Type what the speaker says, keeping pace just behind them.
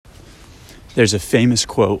There's a famous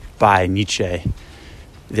quote by Nietzsche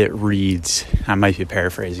that reads, I might be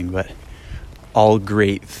paraphrasing, but all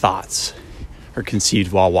great thoughts are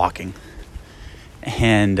conceived while walking.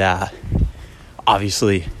 And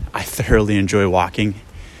obviously, I thoroughly enjoy walking.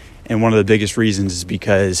 And one of the biggest reasons is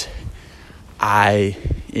because I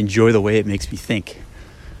enjoy the way it makes me think.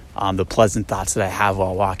 The pleasant thoughts that I have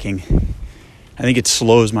while walking, I think it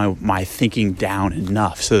slows my thinking down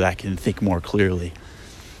enough so that I can think more clearly.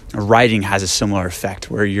 Writing has a similar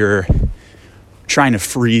effect where you're trying to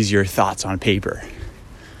freeze your thoughts on paper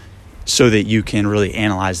so that you can really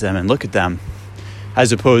analyze them and look at them,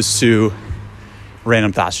 as opposed to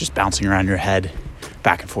random thoughts just bouncing around your head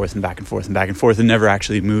back and forth and back and forth and back and forth and never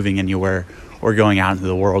actually moving anywhere or going out into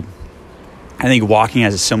the world. I think walking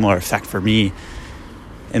has a similar effect for me.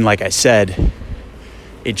 And like I said,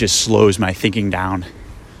 it just slows my thinking down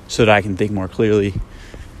so that I can think more clearly,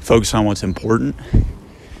 focus on what's important.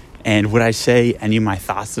 And would I say any of my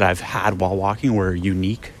thoughts that I've had while walking were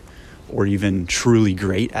unique or even truly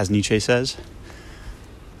great, as Nietzsche says?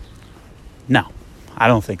 No, I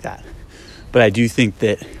don't think that. But I do think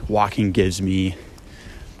that walking gives me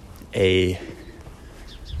a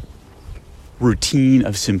routine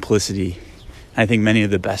of simplicity. I think many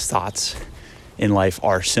of the best thoughts in life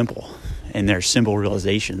are simple, and they're simple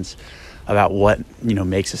realizations about what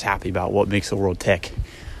makes us happy, about what makes the world tick.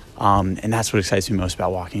 And that's what excites me most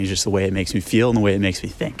about walking, is just the way it makes me feel and the way it makes me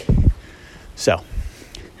think. So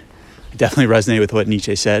I definitely resonate with what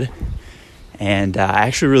Nietzsche said. And I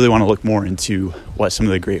actually really want to look more into what some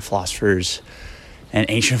of the great philosophers and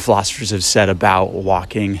ancient philosophers have said about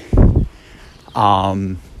walking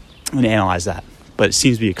and analyze that. But it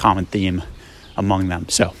seems to be a common theme among them.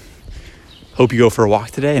 So hope you go for a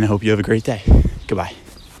walk today, and I hope you have a great day. Goodbye.